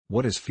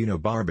What is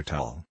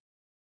phenobarbital?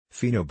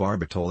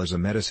 Phenobarbital is a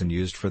medicine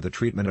used for the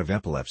treatment of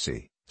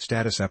epilepsy,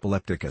 status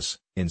epilepticus,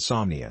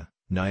 insomnia,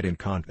 night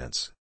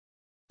incontinence.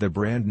 The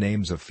brand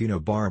names of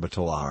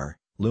phenobarbital are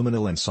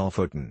Luminal and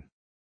Sulfoten.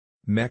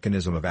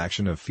 Mechanism of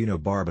action of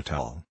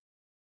phenobarbital: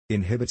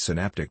 inhibits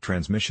synaptic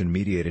transmission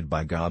mediated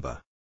by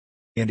GABA.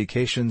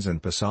 Indications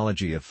and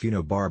pathology of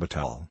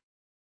phenobarbital.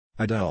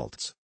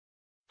 Adults.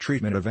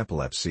 Treatment of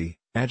epilepsy,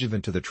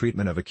 adjuvant to the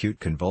treatment of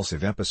acute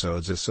convulsive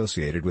episodes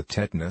associated with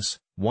tetanus,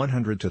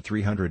 100 to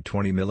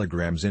 320 mg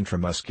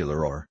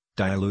intramuscular or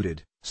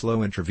diluted,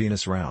 slow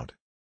intravenous route.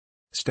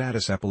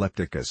 Status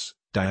epilepticus,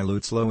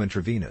 dilute slow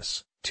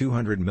intravenous,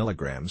 200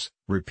 mg,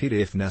 repeat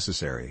if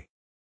necessary.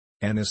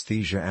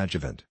 Anesthesia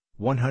adjuvant,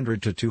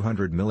 100 to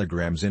 200 mg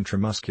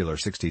intramuscular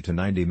 60 to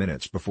 90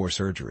 minutes before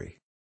surgery.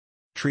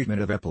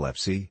 Treatment of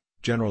epilepsy,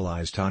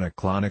 generalized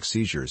tonic-clonic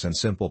seizures and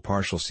simple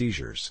partial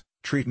seizures,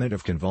 treatment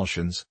of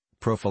convulsions,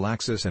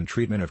 prophylaxis and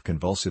treatment of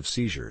convulsive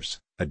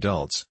seizures,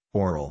 adults,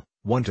 oral,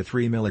 1 to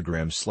 3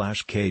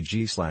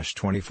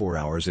 mg/kg/24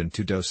 hours in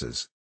 2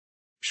 doses.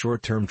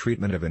 Short-term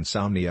treatment of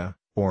insomnia,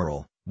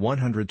 oral,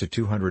 100 to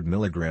 200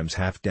 mg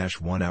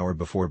half-1 hour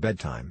before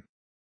bedtime.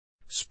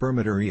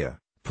 Spermaturia,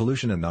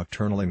 pollution and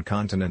nocturnal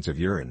incontinence of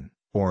urine,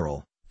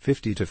 oral,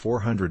 50 to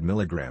 400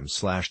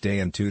 mg/day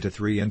and 2 to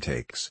 3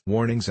 intakes.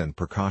 Warnings and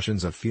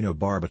precautions of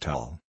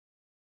phenobarbital.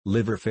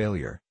 Liver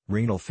failure,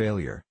 renal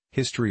failure,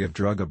 history of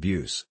drug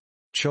abuse.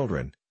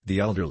 Children, the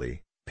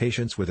elderly,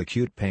 patients with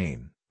acute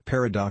pain,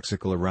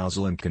 paradoxical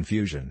arousal and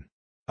confusion.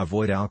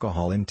 Avoid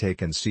alcohol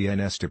intake and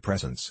CNS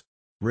depressants.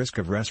 Risk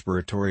of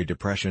respiratory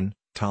depression,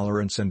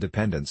 tolerance and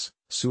dependence,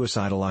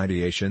 suicidal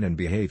ideation and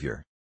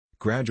behavior.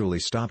 Gradually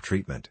stop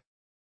treatment.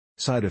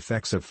 Side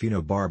effects of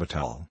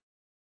phenobarbital.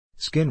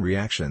 Skin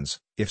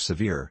reactions, if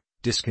severe,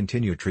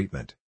 discontinue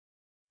treatment.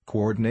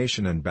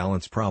 Coordination and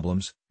balance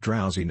problems,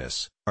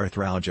 drowsiness,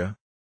 arthralgia.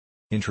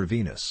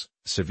 Intravenous,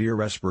 severe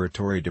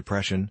respiratory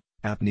depression,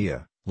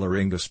 apnea,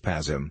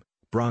 laryngospasm,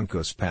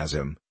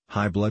 bronchospasm,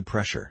 high blood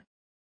pressure.